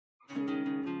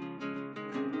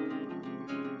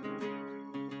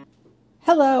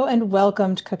Hello and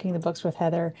welcome to Cooking the Books with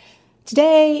Heather.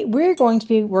 Today we're going to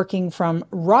be working from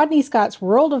Rodney Scott's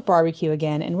World of Barbecue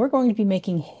again, and we're going to be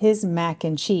making his mac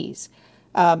and cheese.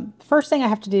 First thing I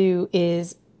have to do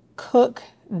is cook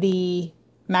the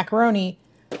macaroni,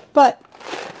 but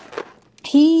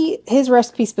his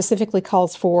recipe specifically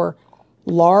calls for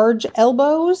large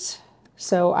elbows,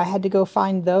 so I had to go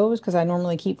find those because I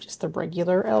normally keep just the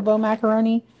regular elbow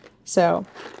macaroni. So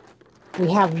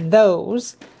we have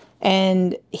those.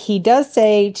 And he does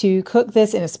say to cook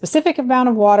this in a specific amount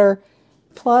of water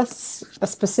plus a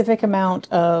specific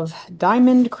amount of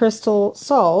diamond crystal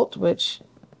salt, which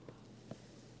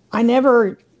I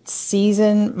never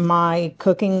season my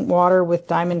cooking water with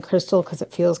diamond crystal because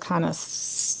it feels kind of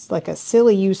like a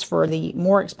silly use for the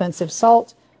more expensive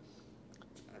salt.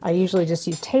 I usually just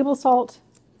use table salt,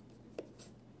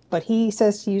 but he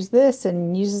says to use this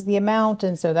and uses the amount,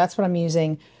 and so that's what I'm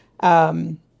using.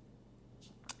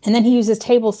 And then he uses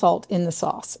table salt in the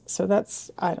sauce. So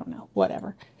that's, I don't know,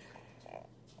 whatever.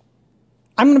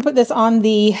 I'm going to put this on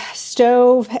the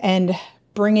stove and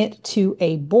bring it to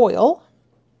a boil.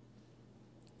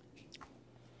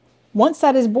 Once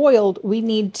that is boiled, we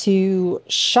need to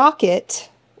shock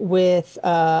it with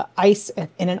ice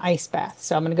in an ice bath.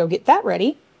 So I'm going to go get that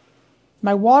ready.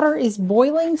 My water is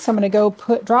boiling, so I'm going to go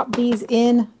drop these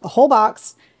in a whole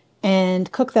box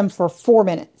and cook them for 4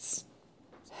 minutes.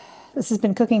 This has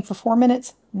been cooking for 4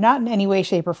 minutes, not in any way,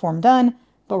 shape, or form done,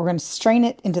 but we're going to strain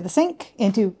it into the sink,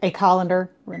 into a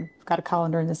colander. We've got a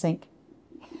colander in the sink.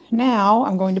 Now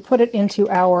I'm going to put it into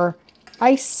our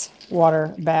ice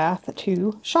water bath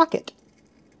to shock it.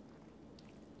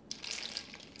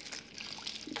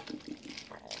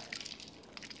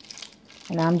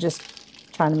 And I'm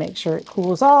just trying to make sure it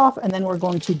cools off, and then we're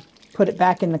going to put it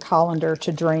back in the colander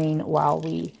to drain while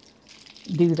we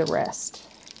do the rest.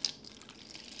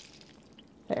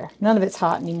 There, none of it's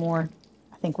hot anymore.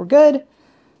 I think we're good.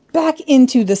 Back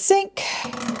into the sink.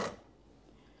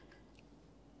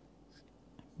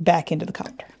 Back into the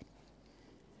colander.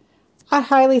 I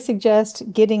highly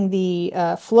suggest getting the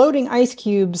floating ice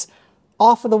cubes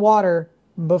off of the water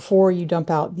before you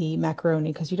dump out the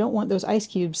macaroni, because you don't want those ice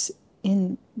cubes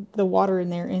in the water in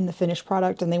there in the finished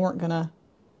product, and they weren't gonna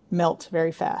melt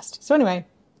very fast. So anyway,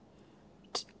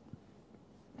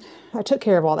 I took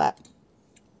care of all that.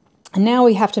 And now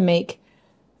we have to make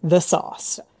the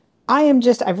sauce.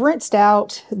 I've rinsed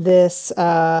out this,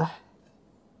 there's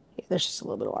just a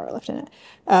little bit of water left in it.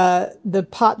 The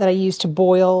pot that I used to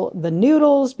boil the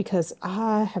noodles, because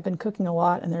I have been cooking a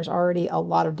lot and there's already a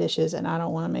lot of dishes and I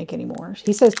don't want to make any more.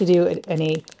 He says to do it in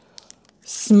a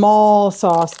small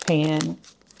saucepan.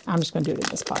 I'm just going to do it in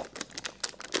this pot.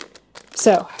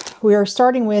 So we are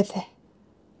starting with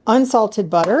unsalted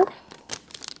butter.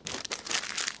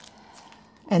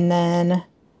 And then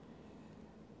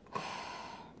I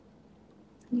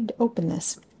need to open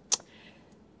this.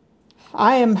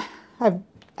 I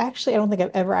don't think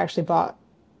I've ever actually bought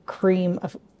cream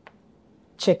of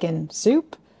chicken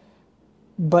soup,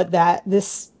 but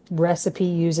this recipe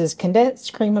uses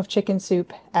condensed cream of chicken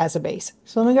soup as a base.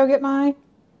 So let me go get my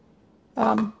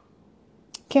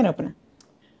can opener.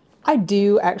 I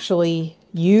do actually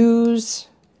use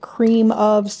cream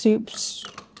of soups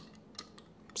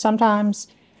sometimes.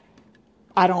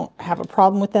 I don't have a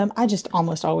problem with them. I just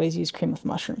almost always use cream of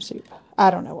mushroom soup.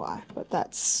 I don't know why, but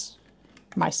that's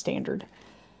my standard.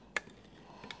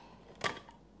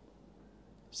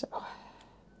 So I'm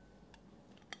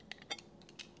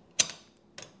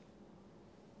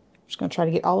just going to try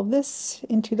to get all of this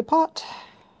into the pot.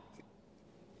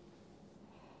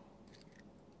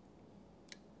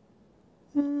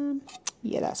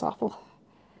 Yeah, that's awful.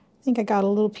 I think I got a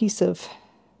little piece of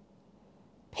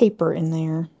paper in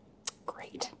there.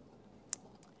 Great.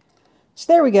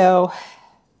 So there we go.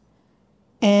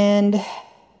 And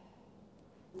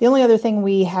the only other thing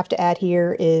we have to add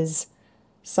here is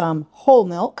some whole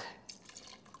milk.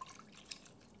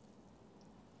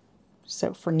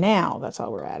 So for now, that's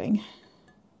all we're adding.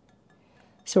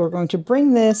 So we're going to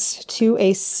bring this to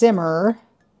a simmer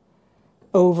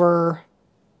over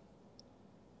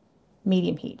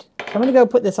medium heat. So I'm going to go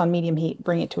put this on medium heat,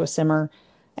 bring it to a simmer,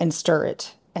 and stir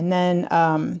it. And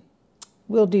then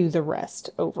we'll do the rest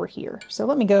over here. So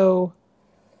let me go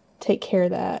take care of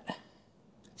that.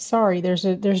 Sorry, there's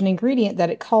an ingredient that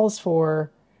it calls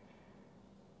for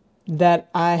that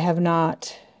I have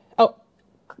not. Oh,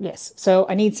 yes. So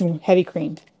I need some heavy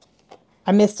cream.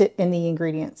 I missed it in the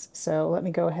ingredients. So let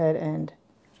me go ahead and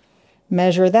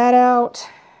measure that out.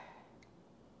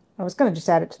 I was going to just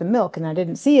add it to the milk and I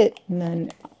didn't see it, and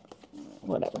then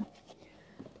whatever.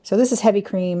 So this is heavy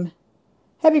cream.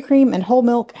 heavy cream and whole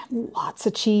milk, and lots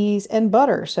of cheese and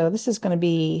butter. So this is going to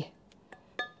be,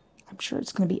 I'm sure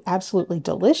it's going to be absolutely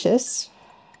delicious,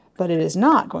 but it is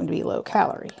not going to be low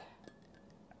calorie.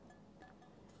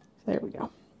 There we go.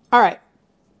 All right.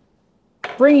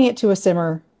 Bringing it to a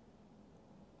simmer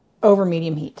over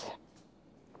medium heat.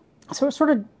 So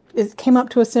it came up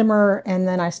to a simmer, and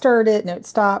then I stirred it and it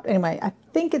stopped. Anyway, I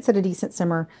think it's at a decent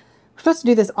simmer. We're supposed to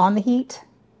do this on the heat,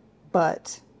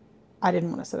 but I didn't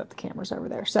want to set up the cameras over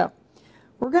there. So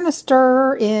we're going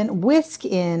to whisk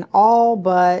in all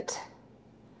but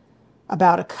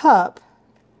about a cup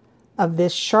of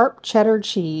this sharp cheddar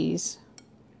cheese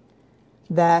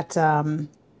that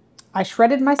I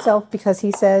shredded myself because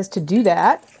he says to do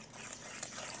that.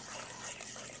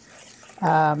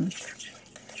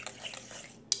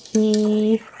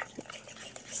 He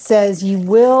says you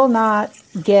will not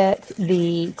get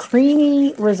the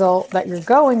creamy result that you're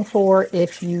going for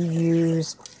if you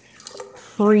use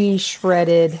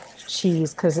pre-shredded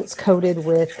cheese because it's coated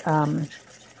with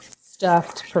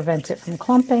stuff to prevent it from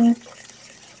clumping.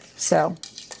 So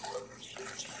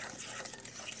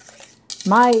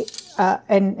my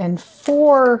and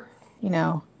for, you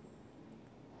know,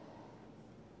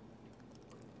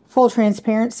 full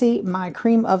transparency, my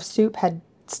cream of soup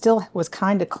still was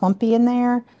kind of clumpy in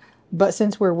there, but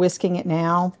since we're whisking it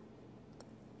now,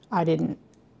 I didn't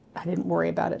worry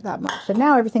about it that much. And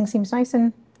now everything seems nice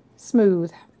and smooth.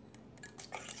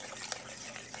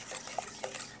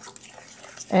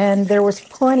 And there was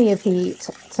plenty of heat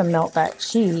to melt that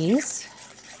cheese.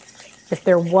 If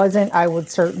there wasn't, I would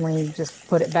certainly just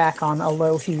put it back on a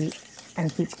low heat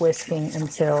and keep whisking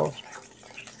until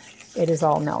it is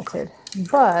all melted.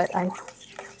 But I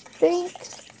think,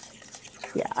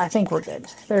 yeah, I think we're good.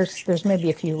 There's maybe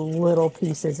a few little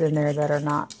pieces in there that are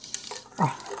not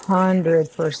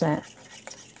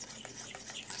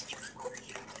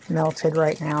 100% melted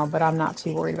right now, but I'm not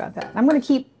too worried about that. I'm going to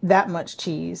keep that much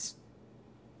cheese.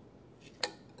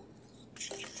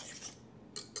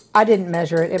 I didn't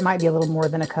measure it. It might be a little more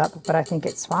than a cup, but I think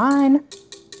it's fine.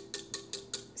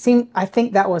 I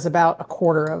think that was about a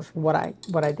quarter of what I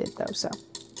did though, so.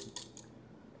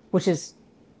 Which is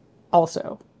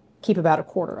also, keep about a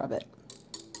quarter of it.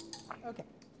 Okay.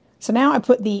 So now I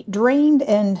put the drained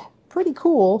and pretty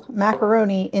cool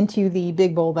macaroni into the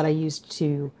big bowl that I used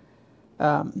to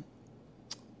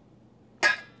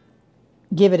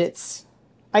give it its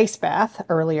ice bath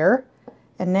earlier.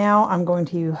 And now I'm going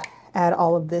to add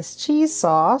all of this cheese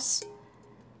sauce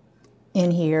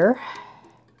in here.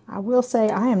 I will say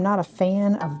I am not a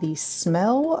fan of the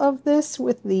smell of this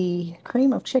with the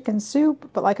cream of chicken soup,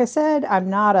 but like I said,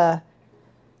 a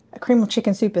cream of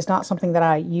chicken soup is not something that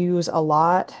I use a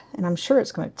lot, and I'm sure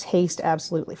it's going to taste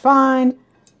absolutely fine,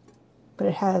 but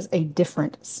it has a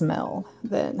different smell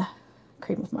than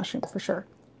cream of mushroom for sure.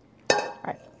 All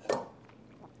right.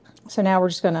 So now we're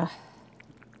just going to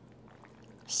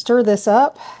stir this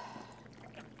up.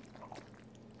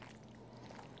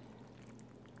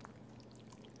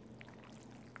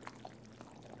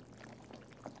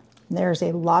 There's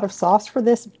a lot of sauce for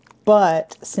this,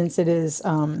 but since it is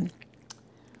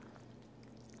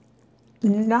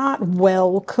not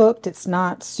well cooked, it's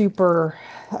not super,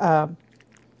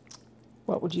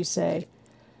 what would you say?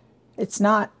 It's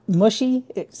not mushy.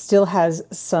 It still has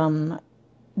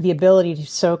the ability to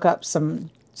soak up some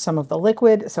of the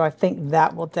liquid. So I think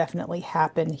that will definitely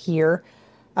happen here.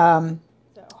 So I'm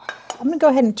going to go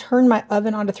ahead and turn my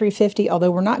oven on to 350,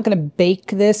 although we're not going to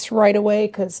bake this right away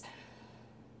because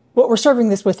what we're serving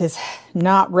this with is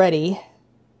not ready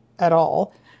at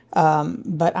all,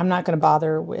 but I'm not going to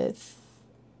bother with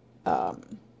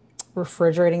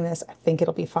refrigerating this. I think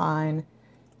it'll be fine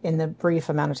in the brief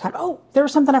amount of time. Oh, there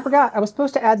was something I forgot. I was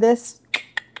supposed to add this.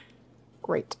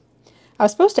 Great. I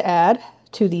was supposed to add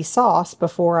to the sauce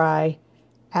before I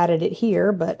added it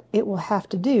here, but it will have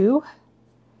to do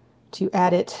to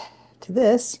add it to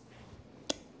this.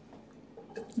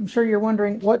 I'm sure you're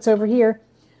wondering what's over here.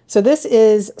 So this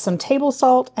is some table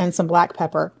salt and some black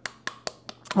pepper.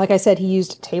 Like I said, he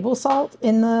used table salt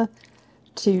in the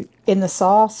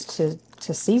sauce to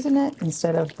season it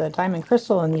instead of the diamond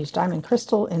crystal, and used diamond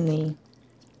crystal in the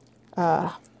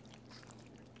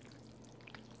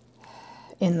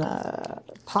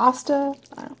pasta.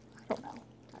 I don't know.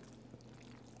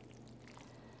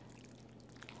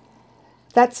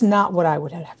 That's not what I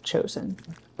would have chosen,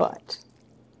 but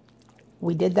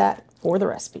we did that for the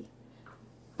recipe.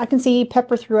 I can see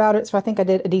pepper throughout it, so I think I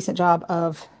did a decent job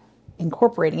of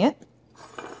incorporating it.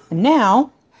 And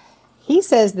now, he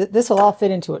says that this will all fit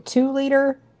into a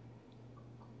 2-liter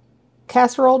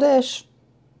casserole dish.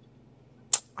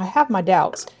 I have my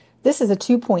doubts. This is a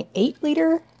 2.8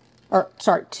 liter or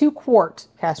sorry, 2-quart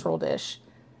casserole dish.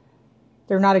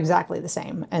 They're not exactly the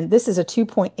same. And this is a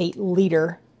 2.8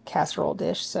 liter casserole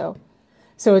dish. So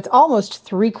it's almost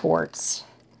 3 quarts.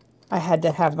 I had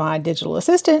to have my digital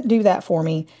assistant do that for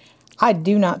me. I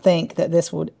do not think that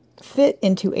this would fit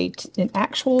into an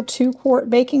actual 2-quart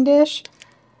baking dish,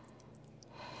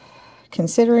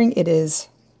 considering it is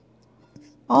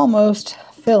almost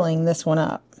filling this one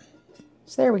up.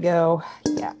 So there we go.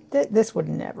 Yeah, this would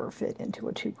never fit into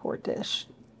a 2-quart dish.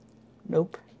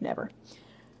 Nope, never.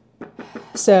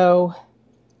 So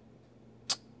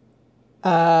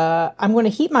I'm going to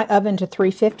heat my oven to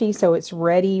 350 so it's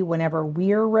ready whenever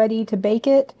we're ready to bake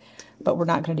it, but we're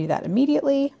not going to do that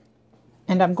immediately.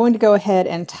 And I'm going to go ahead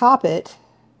and top it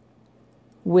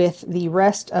with the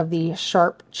rest of the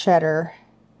sharp cheddar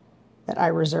that I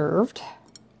reserved.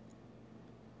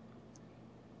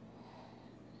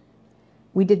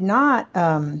 We did not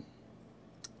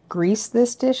grease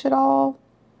this dish at all,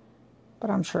 but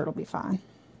I'm sure it'll be fine.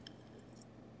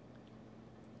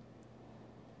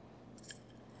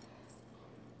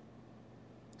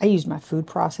 I used my food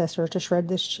processor to shred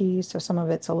this cheese, so some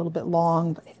of it's a little bit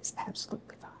long, but it is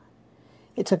absolutely fine.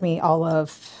 It took me all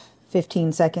of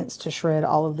 15 seconds to shred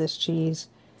all of this cheese,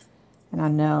 and I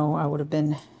know I would have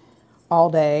been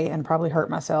all day and probably hurt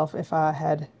myself if I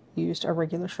had used a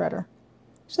regular shredder.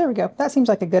 So there we go. That seems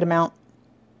like a good amount.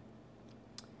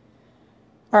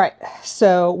 All right,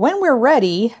 so when we're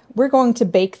ready, we're going to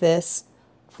bake this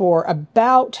for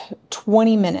about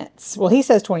 20 minutes. Well, he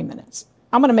says 20 minutes.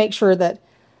 I'm going to make sure that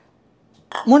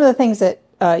one of the things that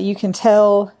you can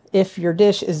tell if your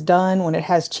dish is done when it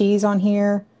has cheese on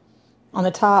here on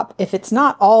the top, if it's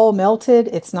not all melted,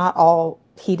 it's not all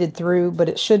heated through, but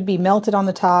it should be melted on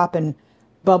the top and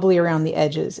bubbly around the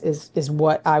edges is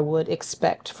what I would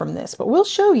expect from this. But we'll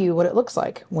show you what it looks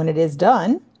like when it is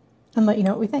done and let you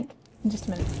know what we think in just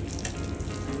a minute.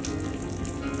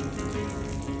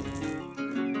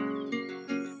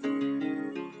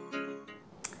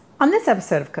 On this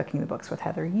episode of Cooking the Books with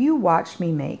Heather, you watched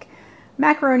me make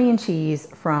macaroni and cheese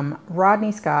from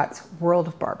Rodney Scott's World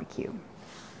of Barbecue.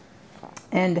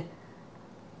 And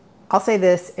I'll say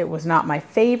this, it was not my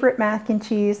favorite mac and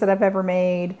cheese that I've ever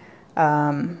made.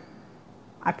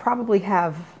 I probably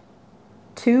have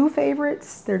 2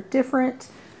 favorites. They're different.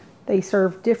 They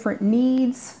serve different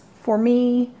needs for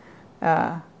me.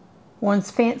 One's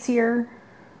fancier,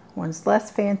 one's less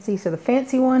fancy. So the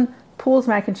fancy one, Poole's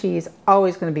mac and cheese,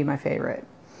 always going to be my favorite.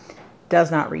 Does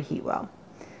not reheat well.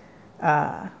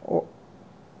 Or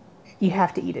you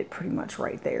have to eat it pretty much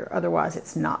right there. Otherwise,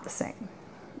 it's not the same.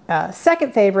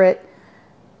 Second favorite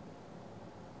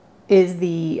is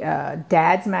the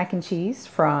Dad's mac and cheese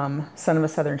from Son of a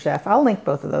Southern Chef. I'll link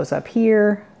both of those up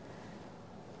here.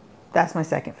 That's my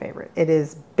second favorite. It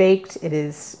is baked. It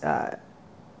is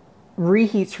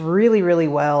reheats really, really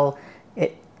well.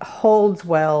 It holds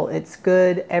well. It's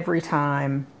good every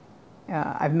time.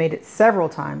 I've made it several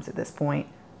times at this point.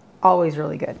 Always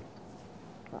really good.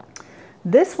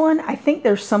 This one, I think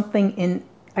there's something in...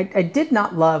 I did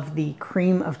not love the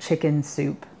cream of chicken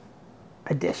soup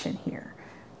addition here.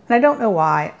 And I don't know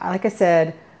why. Like I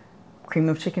said, cream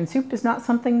of chicken soup is not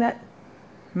something that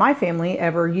my family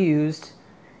ever used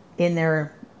in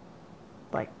their,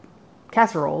 like,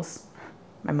 casseroles.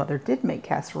 My mother did make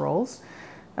casseroles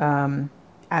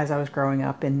as I was growing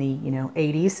up in the,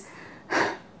 80s.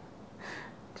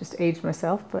 Just aged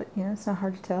myself, but, it's not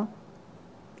hard to tell.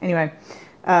 Anyway,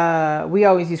 we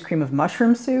always use cream of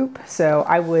mushroom soup. So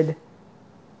I would,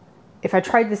 if I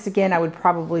tried this again, I would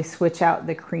probably switch out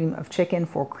the cream of chicken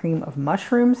for cream of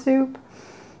mushroom soup.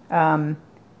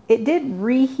 It did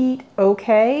reheat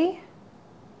okay.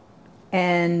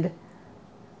 And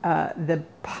the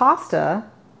pasta,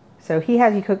 so he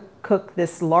had you cook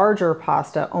this larger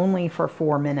pasta only for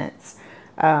 4 minutes.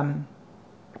 And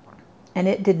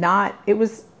it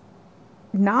was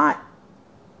not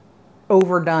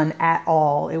overdone at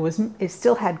all. It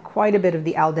still had quite a bit of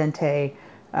the al dente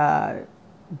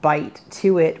bite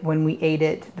to it when we ate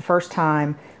it the first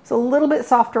time. It's a little bit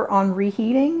softer on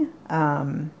reheating.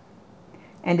 And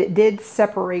it did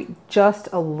separate just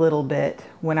a little bit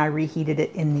when I reheated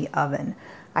it in the oven.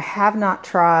 I have not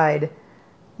tried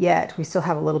yet, we still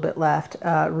have a little bit left,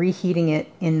 reheating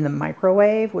it in the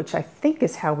microwave, which I think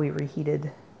is how we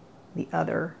reheated the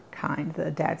other kind, the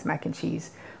Dad's mac and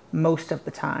cheese, most of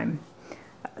the time.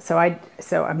 So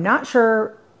I'm not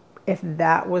sure if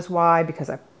that was why, because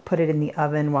I put it in the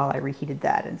oven while I reheated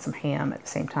that and some ham at the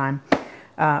same time.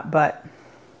 But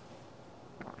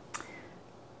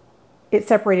it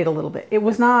separated a little bit. It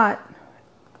was not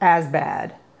as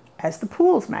bad as the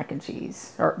Poole's mac and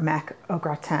cheese, or mac au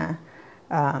gratin.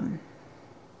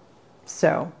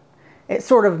 So it's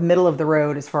sort of middle of the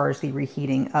road as far as the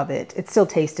reheating of it. It still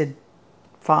tasted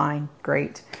fine,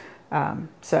 great.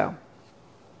 So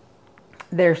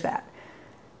there's that.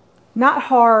 Not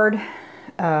hard.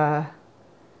 It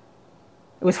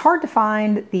was hard to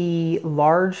find the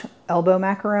large elbow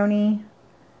macaroni,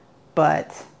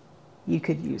 but you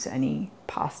could use any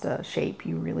pasta shape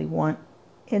you really want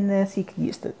in this. You could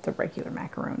use the regular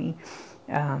macaroni.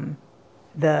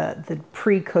 The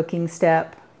pre-cooking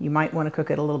step, you might want to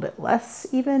cook it a little bit less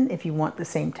even if you want the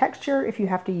same texture, if you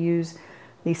have to use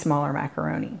the smaller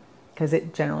macaroni, because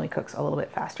it generally cooks a little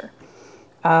bit faster.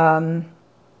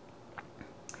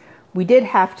 We did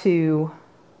have to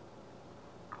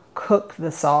cook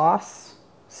the sauce,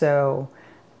 so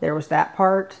there was that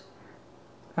part.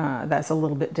 That's a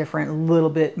little bit different, a little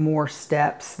bit more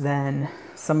steps than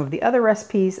some of the other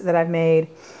recipes that I've made.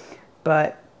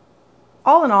 But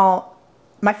all in all,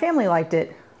 my family liked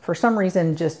it. For some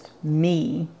reason, just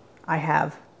me,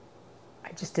 I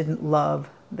just didn't love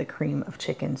the cream of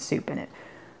chicken soup in it.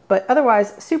 But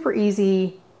otherwise, super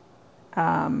easy,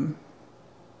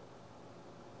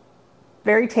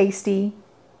 very tasty.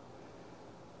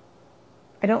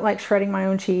 I don't like shredding my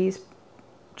own cheese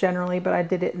generally, but I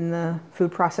did it in the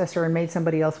food processor and made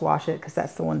somebody else wash it, because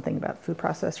that's the one thing about the food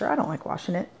processor. I don't like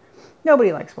washing it.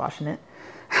 Nobody likes washing it.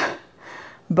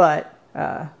 But,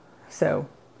 so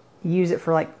use it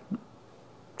for like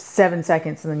 7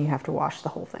 seconds and then you have to wash the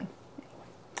whole thing.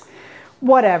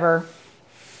 Whatever.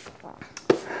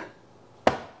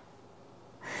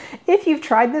 If you've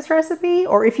tried this recipe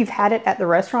or if you've had it at the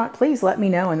restaurant, please let me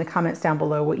know in the comments down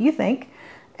below what you think.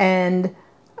 And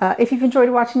if you've enjoyed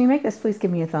watching me make this, please give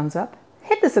me a thumbs up,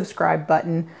 hit the subscribe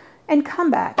button, and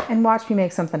come back and watch me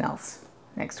make something else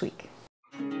next week.